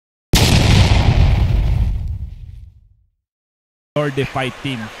or the fight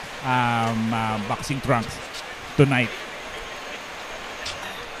team boxing trunks tonight.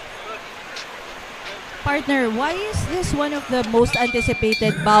 Partner, why is this one of the most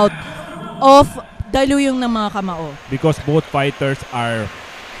anticipated bout of Daluyong ng mga Kamao? Because both fighters are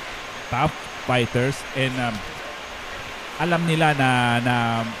tough fighters and alam nila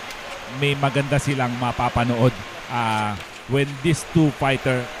na may maganda silang mapapanood when these two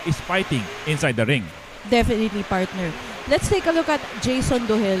fighter is fighting inside the ring. Definitely, partner. Let's take a look at Jason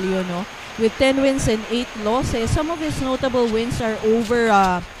Dogelio, no? With 10 wins and 8 losses. Some of his notable wins are over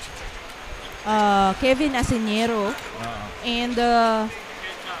Kevin Asenero and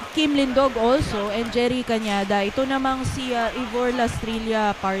Kim Lindog also, and Jerry Cañada. Ito namang si Ivor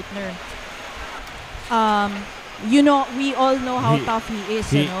Lastrilla, partner. You know, we all know how tough he is,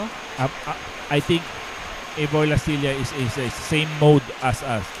 you know. I think Ivor Lastrilla is a same mode as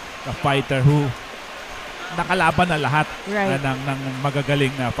a fighter who nakalaban na lahat ng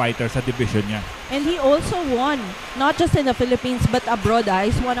magagaling na fighter sa division niya. And he also won, not just in the Philippines but abroad.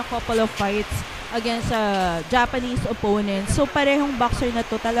 He's won a couple of fights against Japanese opponents. So parehong boxer na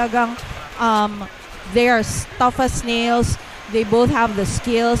to, talagang they are tough as nails. They both have the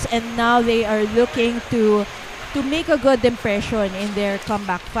skills, and now they are looking to make a good impression in their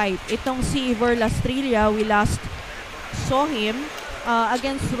comeback fight. Itong si Ivor Lastrilla, we last saw him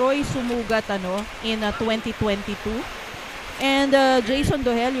against Roy Sumugat in 2022. And Jason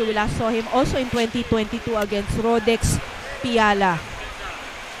Dogelio, we last saw him also in 2022 against Rodex Piala.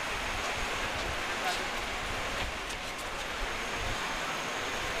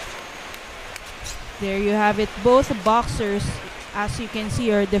 There you have it. Both boxers, as you can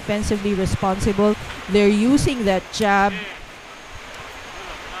see, are defensively responsible. They're using that jab.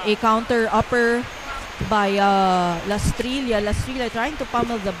 A counter upper by Lastrilla. Lastrilla trying to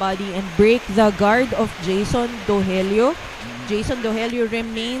pummel the body and break the guard of Jason Dogelio. Jason Dogelio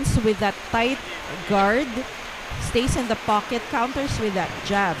remains with that tight guard, stays in the pocket, counters with that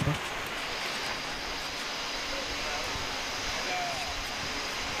jab.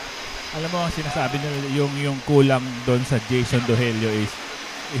 Alam mo, ang sinasabi nila, yung kulang doon sa Jason Dogelio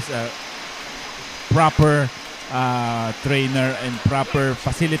is a proper trainer and proper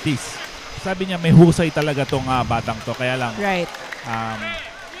facilities. Sabi niya may husay talaga tong batang to, kaya lang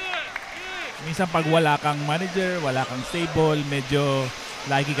minsan pag wala kang manager, wala kang stable, medyo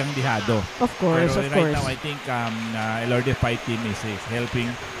lagi kang dihado. Of course, pero right now I think Elorde Fight Team is helping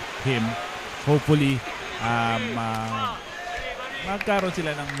him. Hopefully magkaroon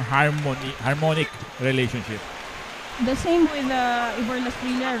sila ng harmonic relationship. The same with Ivor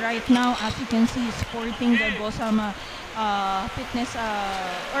Lastrilla right now, as you can see, sporting the Gosam Fitness,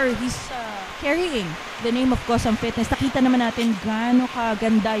 or he's carrying the name of Gosam Fitness. Nakita naman natin gaano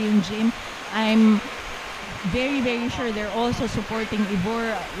kaganda yung gym. I'm very, very sure they're also supporting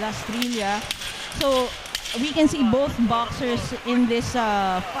Ivor Lastrilla. So we can see both boxers in this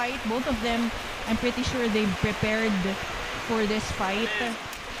fight. Both of them, I'm pretty sure they've prepared for this fight.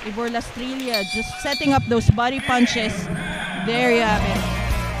 Ivor Lastrilla just setting up those body punches. There you have it.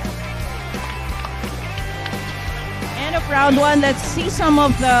 End of round one. Let's see some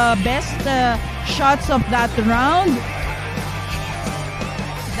of the best shots of that round.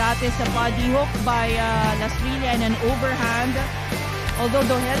 That is a body hook by Lastrilla and an overhand. Although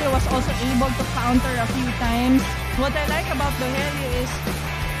Dogelio was also able to counter a few times. What I like about Dogelio is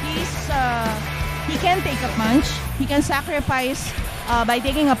he can take a punch. He can sacrifice by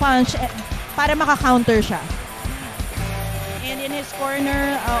taking a punch para maka-counter siya. And in his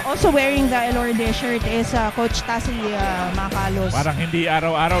corner, also wearing the Elorde shirt is Coach Tassi Macalos. Parang hindi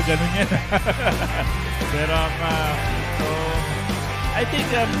araw-araw ganun yan. Pero so, I think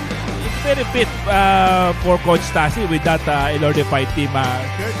it's very fit for Coach Tassi with that Elorde Fight Team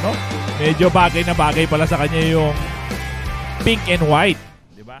shirt, no? Medyo bagay na bagay pala sa kanya yung pink and white,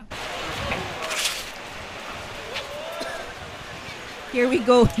 di ba? Here we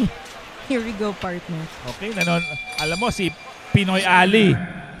go. Here we go, partner. Okay, alam mo si Pinoy Ali.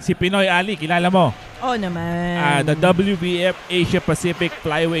 Si Pinoy Ali, kilala mo? Oh, naman. The WBF Asia Pacific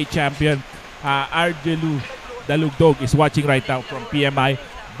Flyweight Champion Argelu Daluyong is watching right now from PMI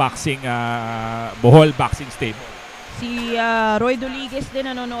Boxing, Bohol Boxing Stable. Si Roy Duliges din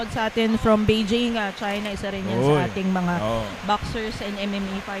nanonood sa atin from Beijing, China. Isa rin yan sa ating mga boxers and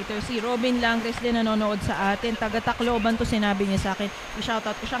MMA fighters. Si Robin Langres din nanonood sa atin. Taga-Tacloban to, sinabi niya sa akin.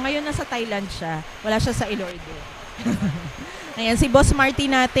 I-shoutout ko siya. Ngayon nasa Thailand siya. Wala siya sa Elorde. Ayan, si Boss Marty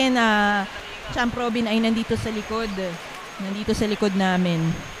natin, Champ Robin, ay nandito sa likod. Nandito sa likod namin.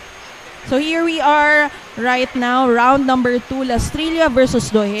 So here we are right now. Round number 2, Lastrilla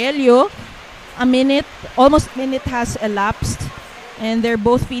versus Dogelio. Almost a minute has elapsed. And they're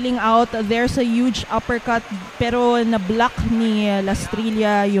both feeling out. There's a huge uppercut pero na-block ni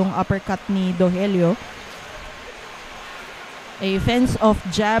Lastrilla yung uppercut ni Dogelio. A fence of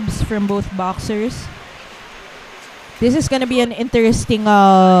jabs from both boxers. This is gonna be an interesting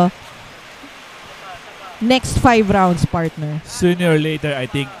next 5 rounds, partner. Sooner or later, I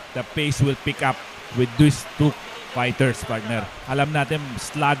think the pace will pick up with these two fighters, partner. Alam natin,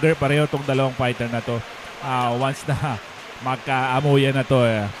 slugger pareho tong dalawang fighter na to. Once na magkaamuyan na to,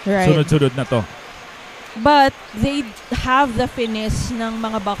 Right. sunod-sunod na to. But they have the finesse ng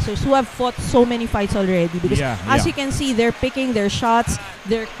mga boxers who have fought so many fights already. Because as you can see, they're picking their shots,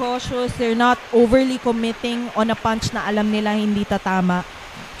 they're cautious, they're not overly committing on a punch na alam nila hindi tatama.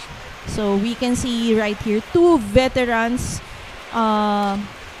 So we can see right here, 2 veterans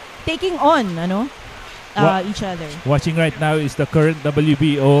taking on each other. Watching right now is the current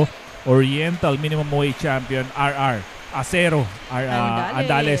WBO Oriental Minimum Weight Champion, RR Acero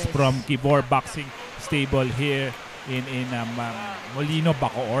Andales from Ivor Boxing Stable here in Molino,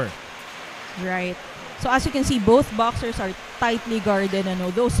 Bacoor. Right. So as you can see, both boxers are tightly guarded.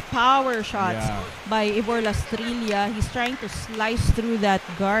 Those power shots by Ivor Lastrilla. He's trying to slice through that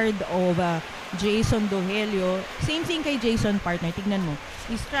guard of Jason Dogelio. Same thing kay Jason, partner. Tignan mo.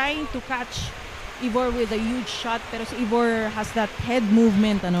 He's trying to catch Ivor with a huge shot, pero si Ivor has that head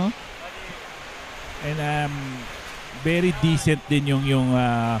movement, And very decent din yung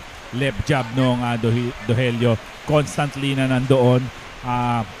left jab nung Dogelio. Constantly na nandoon,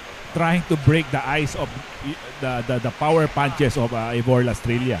 trying to break the ice of the power punches of Ivor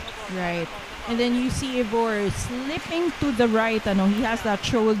Lastrilla. Right. And then you see Ivor slipping to the right. He has that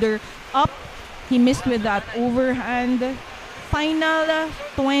shoulder up. He missed with that overhand. Final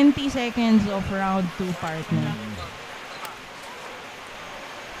 20 seconds of round 2, partner.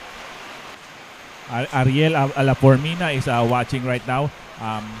 Ariel Alaformina is watching right now.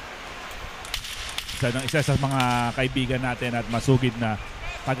 Isa sa mga kaibigan natin at masugid na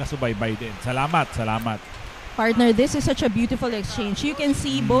taga-subaybay din. Salamat. Partner, this is such a beautiful exchange. You can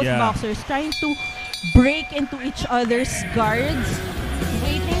see both boxers trying to break into each other's guards,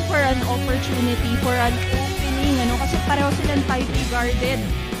 waiting for an opportunity, for an opening, kasi pareho silang tightly guarded.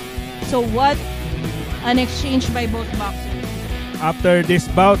 So what an exchange by both boxers. After this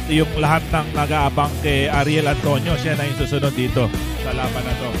bout, yung lahat ng nag-aabang kay Ariel Antonio, siya na yung susunod dito sa laban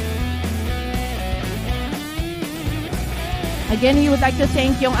na to. Again, we would like to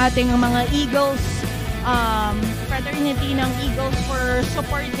thank yung ating mga Eagles, fraternity ng Eagles for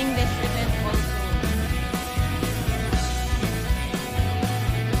supporting this event also.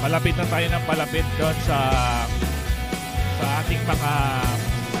 Palapit na tayo ng palapit doon sa ating mga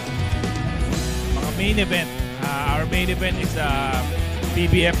main event. Our main event is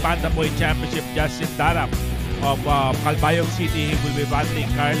PBF Bantamweight Championship. Justin Darap of Calbayog City. He will be battling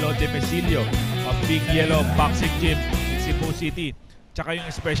Carlo Demesilio of Big Yellow Boxing Gym in Cebu City. Tsaka yung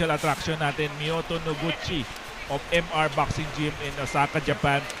special attraction natin, Miyoto Noguchi of MR Boxing Gym in Osaka,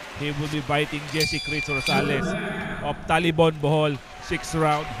 Japan. He will be fighting Jesse Chris Rosales of Talibon Bohol, 6th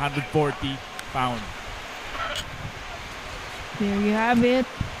round, 140 pound. There you have it.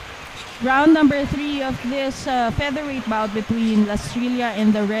 Round number 3 of this featherweight bout between Lastrilla in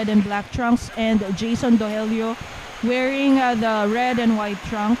the red and black trunks and Jason Dogelio wearing the red and white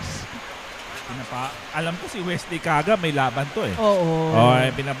trunks. Alam ko si Wesley Kaga may laban to eh. Oo.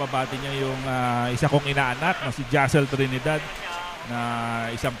 Binababati niya yung isa kong inaanak na si Jassel Trinidad na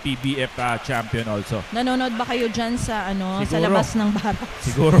isang PBF champion also. Nanonood ba kayo dyan sa Siguro. sa labas ng barracks?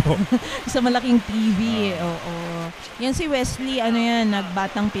 Siguro. Sa malaking TV. Oo. Yan si Wesley,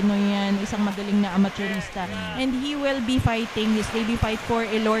 nagbatang Pinoy yan, isang magaling na amateurista. And he will be fighting his debut fight for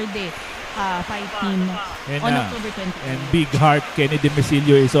Elorde fight team on October 20. And Big Heart Kenny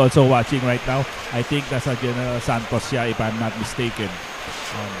Demesilio is also watching right now. I think nasa General Santos siya if I'm not mistaken.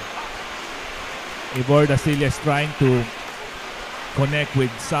 Ivor Lastrilla is trying to connect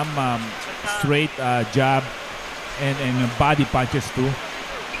with some straight jab and body punches too.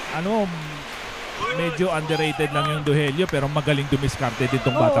 Medyo underrated lang yung Dogelio pero magaling dumiskarte din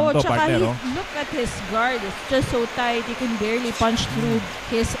tong batang to, partner. Look at his guard. It's just so tight. You can barely punch through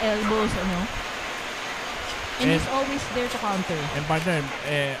his elbows, And he's always there to counter. And partner,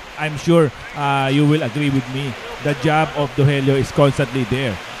 I'm sure you will agree with me. The jab of Dogelio is constantly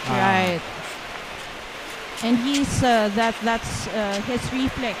there. Right. And he's that's his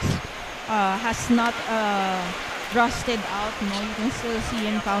reflex has not rusted out, you can still see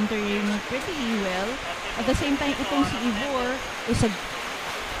him countering pretty well. At the same time, itong si Ivor is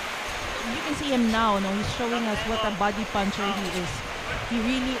you can see him now, he's showing us what a body puncher he is. He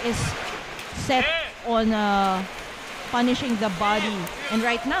really is set on punishing the body. And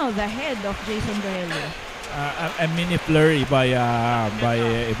right now, the head of Jason Dogelio. A mini flurry by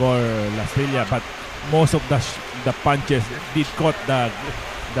Ivor Lastrilla, but most of the punches did caught the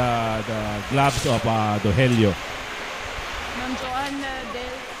gloves of Dogelio. Ma'am Joanne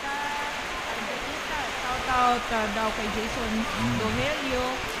Delta, shout out daw kay Jason Dogelio.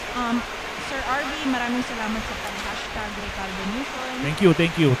 Sir RB, maraming salamat sa pag-hashtag Ricardo Newton.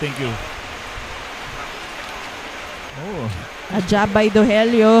 Thank you. Oh, A jab by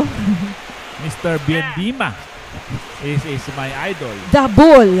Dogelio. Mr. Biendima is my idol. The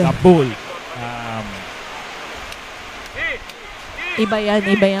bull. The bull. Iba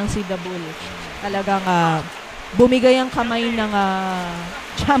yan si The Bull. Talagang bumigay ang kamay ng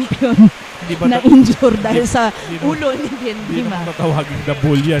champion na injure dahil sa ulo ni Hindi Biendima. naman tatawagin The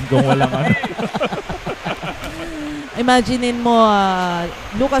Bull yan kung walang ano. Imaginein mo,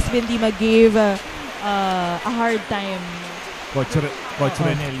 Lucas Biendima gave a hard time. Coach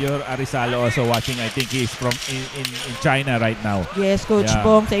Renelio Arizalo also watching. I think he's from in China right now. Yes, Coach Yeah.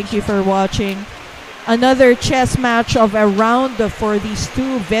 Bong, thank you for watching. Another chess match of a round for these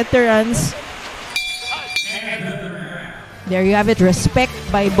two veterans. There you have it. Respect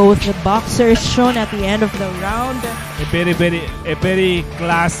by both the boxers shown at the end of the round. A very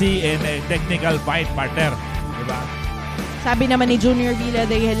classy and technical fight, partner. Diba? Sabi naman ni Junior Villa,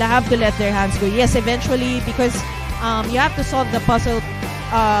 they have to let their hands go. Yes, eventually, because you have to solve the puzzle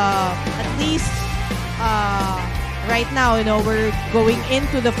at least right now. You know, we're going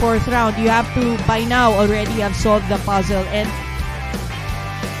into the 4th round. You have to, by now, already have solved the puzzle and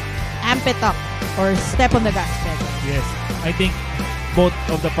amp it up or step on the gas pedal. Yes. I think both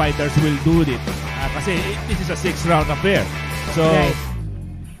of the fighters will do it. Kasi this is a 6th round affair. So, Right.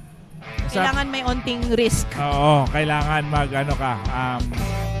 Kailangan may onting risk. Oo, kailangan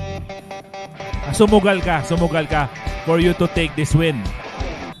sumugal ka for you to take this win.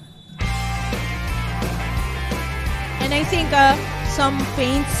 And I think some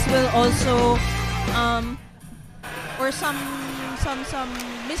feints will also or some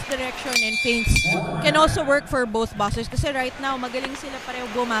misdirection and feints can also work for both boxers kasi right now magaling sila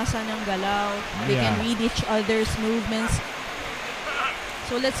pareho bumasa ng galaw. They can read each other's movements.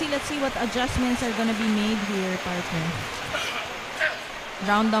 So let's see what adjustments are gonna be made here, partner.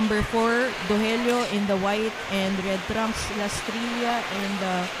 Round number 4, Dogelio in the white and red trunks, Lastrilla in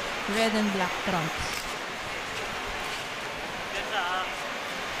the red and black trunks.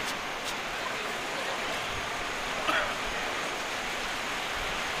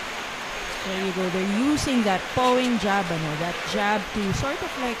 There you go. They're using that pawing jab, that jab to sort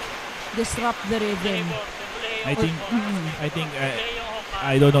of like disrupt the rhythm. I think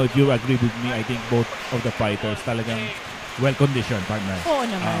I don't know if you agree with me. I think both of the fighters talagang well-conditioned, partner. Oo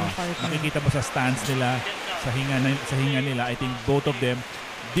naman, partner. Nakikita mo sa stance nila, sa hinga nila, I think both of them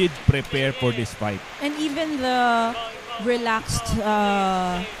did prepare for this fight. And even the relaxed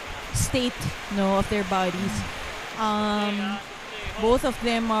state of their bodies. Both of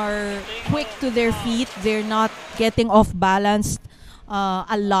them are quick to their feet. They're not getting off balance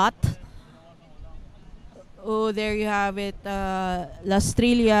a lot. Oh, there you have it.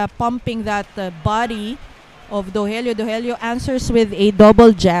 Lastrilla pumping that body of Dogelio. Dogelio answers with a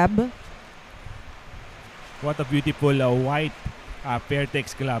double jab. What a beautiful white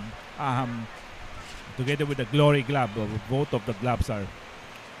Fairtex glove. Together with the Glory glove. Both of the gloves are.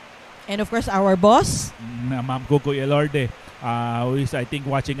 And of course, our boss. Ma'am Coco Elorde, who is I think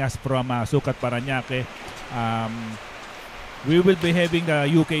watching us from Sukat, Parañaque. We will be having the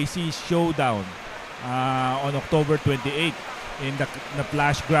UKC showdown on October 28 in the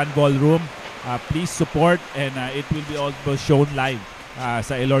Flash Grand Ballroom. Please support and it will be also shown live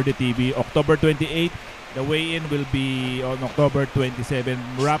sa Elorde TV. October 28, the weigh-in will be on October 27,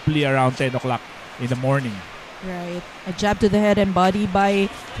 roughly around 10 o'clock in the morning. Right. A jab to the head and body by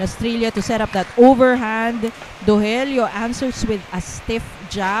Lastrilla to set up that overhand. Dogelio answers with a stiff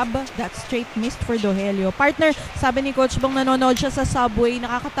jab. That straight missed for Dogelio. Partner, sabi ni Coach Bong, nanonood siya sa subway,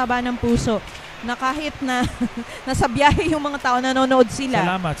 nakakataba ng puso. Na kahit na nasa biyahe yung mga tao, nanonood sila.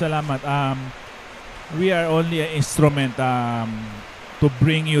 Salamat. We are only an instrument to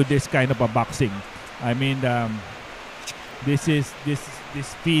bring you this kind of a boxing. I mean, this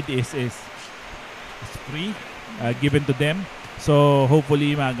feed is free, given to them. So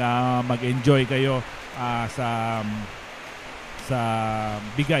hopefully mag-enjoy kayo sa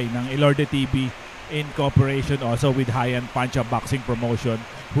bigay ng Elorde TV in cooperation also with High-End Pancha Boxing Promotion,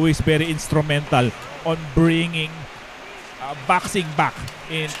 who is very instrumental on bringing boxing back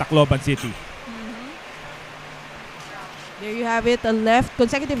in Tacloban City. There you have it,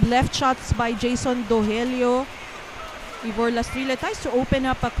 consecutive left shots by Jason Dogelio. Ivor Lastrilla tries to open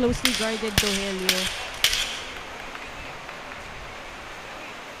up a closely guarded Dogelio.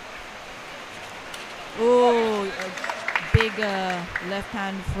 Oh, a big left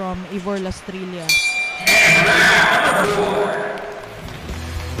hand from Ivor Lastrilla.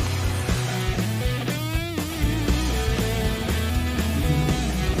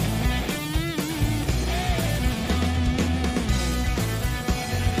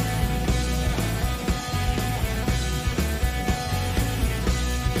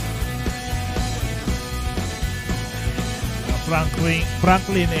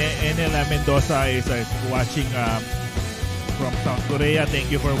 Franklin Enel Mendoza is watching from South Korea. Thank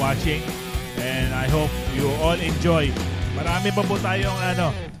you for watching, and I hope you all enjoy. Marami pa po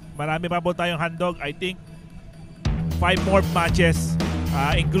tayong handog. I think 5 more matches,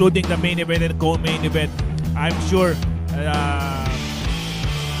 including the main event and co-main event. I'm sure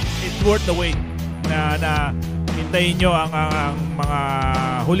it's worth the wait na hintayin nyo ang mga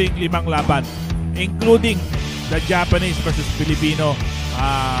huling 5 laban, including the Japanese versus Filipino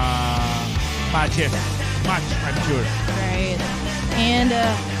match, I'm sure. Right. And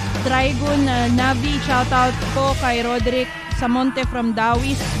Trigon Navi, shout out po kay Roderick Samonte from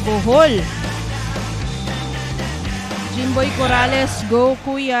Dawis, Bohol. Jimboy Corrales, go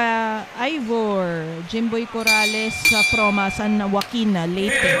Kuya Ivor. Jimboy Corrales from San Joaquin,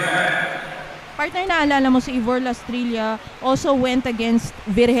 Leyte. Partner, naalala mo si Ivor Lastrilla also went against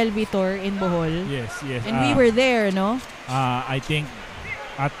Virgel Vitor in Bohol. Yes. And we were there, no? I think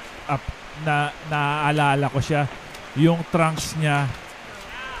naaalala ko siya. Yung trunks niya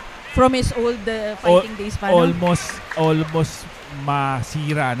From his old fighting days pa, no? Almost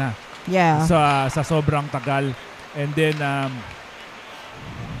masira na. Yeah. Sa sobrang tagal. And then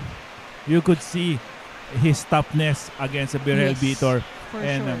you could see his toughness against Virgel Vitor. For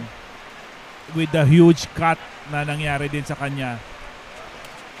and sure. With the huge cut na nangyari din sa kanya,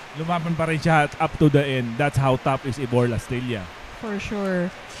 lumaban pa rin siya up to the end. That's how tough is Ivor Lastrilla. For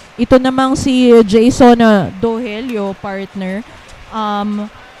sure. Ito namang si Jason Dogelio, partner.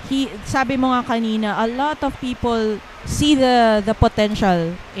 Sabi mo nga kanina, a lot of people see the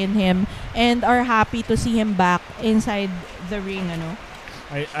potential in him and are happy to see him back inside the ring, ano?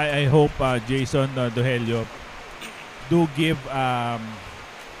 I hope Jason Dogelio do give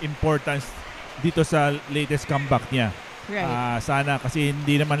importance dito sa latest comeback niya. Right. Sana, kasi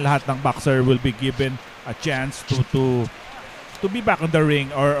hindi naman lahat ng boxer will be given a chance to be back on the ring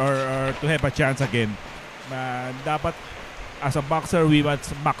or to have a chance again. Dapat as a boxer, we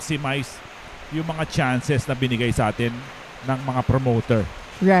must maximize yung mga chances na binigay sa atin ng mga promoter.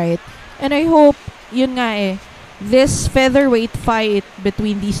 Right. And I hope, yun nga this featherweight fight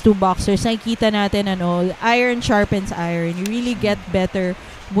between these two boxers, nakikita natin iron sharpens iron. You really get better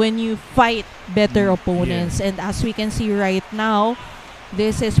when you fight better opponents. Yeah. And as we can see right now,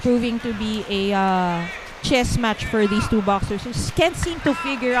 this is proving to be a chess match for these two boxers who can't seem to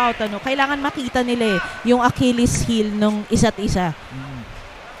figure out kailangan makita nila yung Achilles heel ng isa't isa.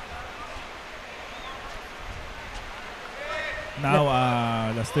 Now,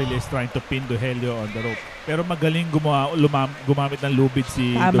 Lastrilla is trying to pin Dogelio on the rope. Pero magaling gumamit ng lubid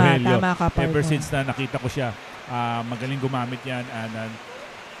si Dogelio. Tama ka, partner. Ever since na nakita ko siya, magaling gumamit yan. And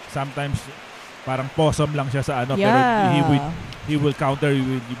sometimes, parang possum lang siya sa Yeah. Pero he will counter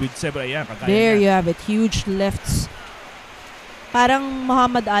with several. Ayan, There you have it. Huge lefts. Parang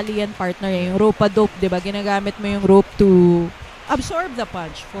Muhammad Ali yan, partner. Yung rope-a-dope, di ba? Ginagamit mo yung rope to absorb the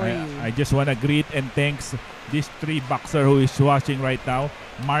punch for you. I just wanna greet and thanks these 3 boxer who is watching right now.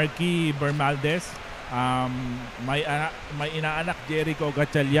 Marky Bermaldez, may inaanak Jericho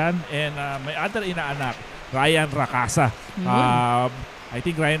Gatchalian, and may other inaanak Ryan Racasa. I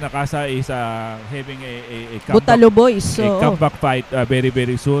think Ryan Racasa is having a comeback, Butalo boys. a comeback fight very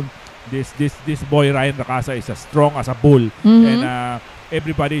very soon. This boy Ryan Racasa is as strong as a bull, and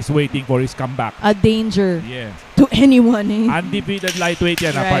everybody is waiting for his comeback. A danger Yeah, to anyone. undefeated lightweight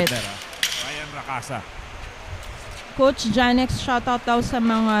yan, Right. partner. Ryan Racasa. Coach Janex, shoutout daw sa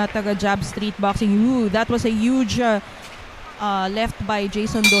mga taga-Jab Street Boxing. Ooh, that was a huge left by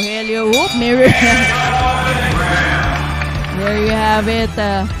Jason Dogelio. Ooh, mirror. There you have it.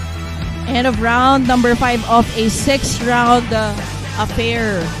 End of round number 5 of a 6-round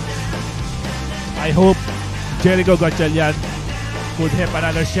affair. I hope Jericho Gatchalian could have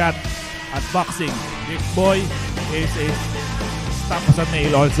another shot at boxing. This boy is tough as a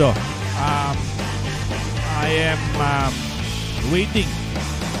nail also. I am waiting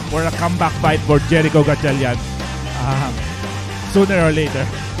for a comeback fight for Jericho Gatchalian sooner or later.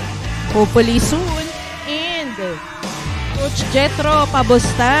 Hopefully soon. And Coach Jetro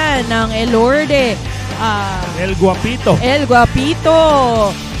Pabostan ng Elorde. El Guapito. El Guapito.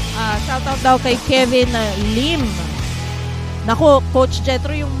 Shoutout daw kay Kevin Lim. Naku, Coach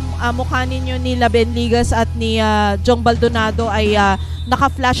Jetro, yung mukha ninyo ni Laben Ligas at ni Jong Baldonado ay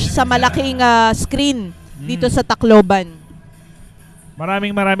naka-flash sa malaking screen dito sa Tacloban.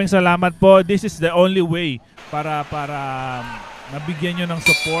 Maraming salamat po. This is the only way para nabigyan nyo ng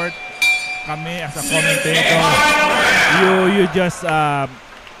support kami as a commentator. You just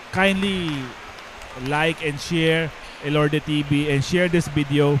kindly like and share Elorde TV and share this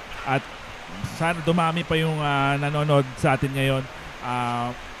video at sana dumami pa yung nanonood sa atin ngayon.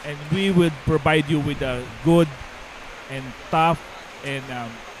 And we will provide you with a good and tough and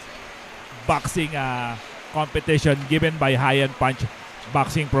boxing competition given by High and Punch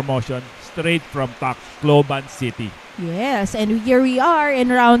Boxing Promotion straight from Tacloban City. Yes, and here we are in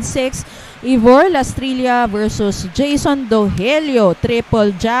round 6. Ivor Lastrilla versus Jason Dogelio.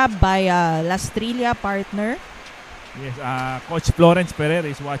 Triple jab by Lastrilla, partner. Yes, Coach Florence Ferrer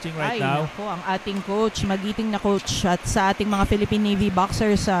is watching right now. Naku, ang ating coach, magiting na coach, at sa ating mga Philippine Navy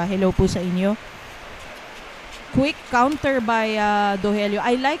boxers, hello po sa inyo. Quick counter by Dogelio.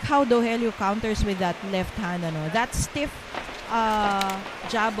 I like how Dogelio counters with that left hand, that stiff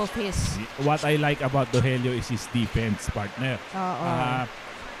jab of his. What I like about Dogelio is his defense, partner.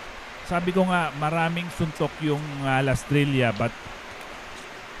 Sabi ko nga, maraming suntok yung Lastrilla, but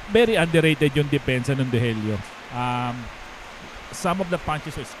very underrated yung depensa ng Dogelio. Some of the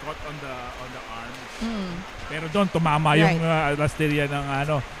punches was caught on the arms. Pero doon tumama yung Lastrilla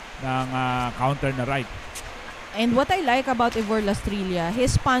ng counter na right. And what I like about Ivor Lastrilla,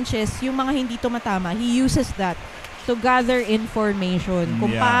 his punches, yung mga hindi tumatama, he uses that to gather information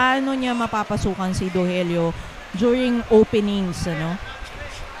kung paano niya mapapasukan si Dogelio during openings,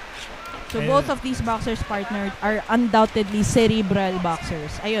 So both of these boxers, partner, are undoubtedly cerebral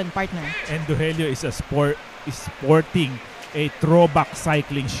boxers. Ayun, partner. And Dogelio is sporting a throwback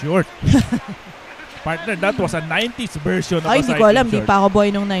cycling short. Partner, that was a 90s version of a cycling short. Ay, hindi ko alam. Di pa ako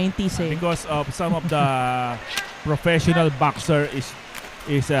boy nung 90s eh. Because of some of the professional boxer is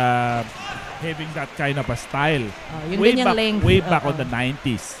having that kind of a style. Way back on the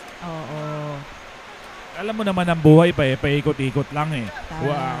 90s. Alam mo naman ang buhay paikot-ikot lang eh.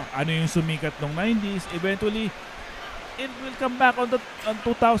 Ano yung sumikat nung 90s, eventually it will come back on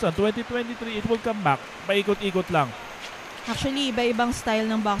 2023, it will come back. Paikot-ikot lang. Actually, iba-ibang style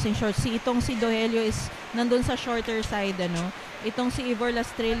ng boxing shorts. Itong si Dogelio is nandun sa shorter side, Itong si Ivor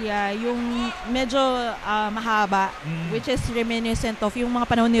Lastrilla, yung medyo mahaba, which is reminiscent of yung mga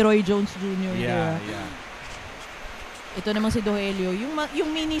panahon ni Roy Jones Jr. Yeah. Ito naman si Dogelio. Yung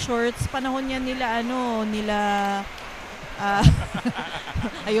mini shorts, panahon niya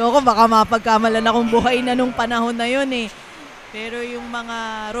ayoko, baka mapagkamalan akong buhay na nung panahon na yun eh. Pero yung mga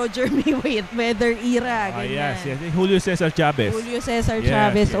Roger Mayweather era, ganyan. Yes. Julio Cesar Chavez.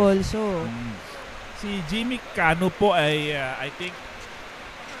 Chavez also. Si Jimmy Cano po ay, I think,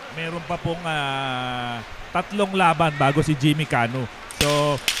 meron pa pong 3 laban bago si Jimmy Cano.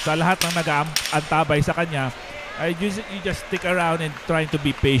 So, sa lahat ng nag-aantabay sa kanya, you just stick around and trying to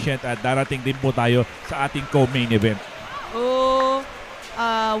be patient at darating din po tayo sa ating co-main event.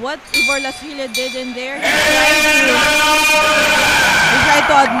 What Ivor Lastrilla did in there, he tried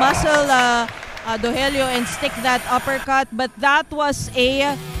to outmuscle Dogelio and stick that uppercut, but that was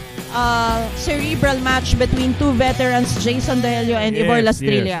a cerebral match between two veterans, Jason Dogelio and Ivor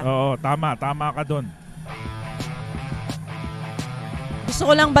Lastrilla. Yes. Oo, tama ka dun. Gusto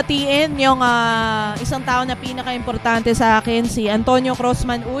ko lang batiin yung isang tao na pinaka-importante sa akin, si Antonio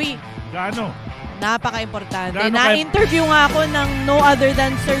Crossman. Uy, gaano? Napaka-importante. Na-interview nga ako ng no other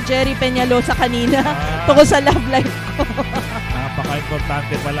than Sir Jerry Peñalosa kanina tungkol sa love life ko.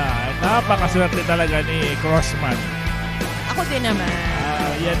 Napaka-importante pala. Napakaswerte talaga ni Crossman. Ako din naman.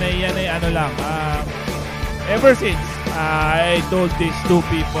 Yan ay ano lang. Ever since I told these two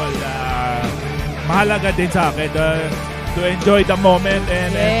people, mahalaga din sa akin to enjoy the moment.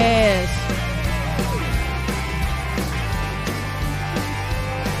 And yes.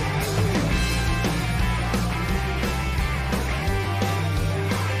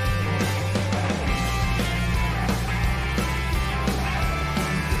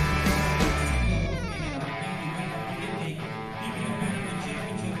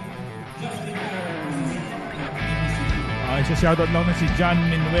 Shoutout lang na si John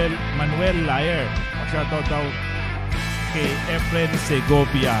Manuel Liar. Shoutout daw kay Efren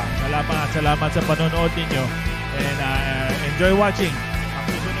Segovia. Salamat sa panonood ninyo. And enjoy watching. Ang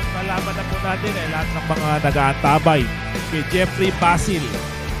susunod na laban na po natin ay lahat ng mga nag-aantabay. Kay Jeffrey Basil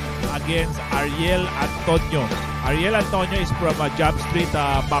against Ariel Antonio. Ariel Antonio is from a Job Street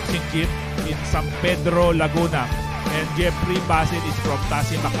boxing gym in San Pedro, Laguna. And Jeffrey Basil is from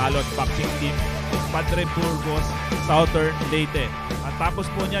Tasi Macalot boxing team in Padre Burgos, Southern Leyte. At tapos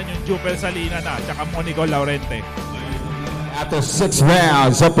po niyan yung Jupel Salina na at saka Monico Laurente. After 6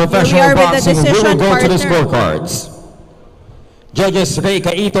 rounds of professional boxing, we will go to the scorecards. Judges Ray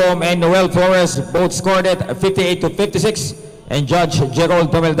Caitom and Noel Flores both scored it 58-56, and Judge Gerald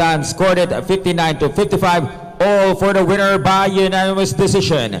Tomeldan scored it 59-55, all for the winner by unanimous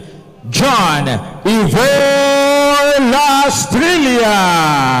decision, John Ivor Lastrilla.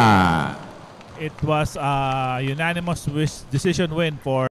 It was a unanimous decision win for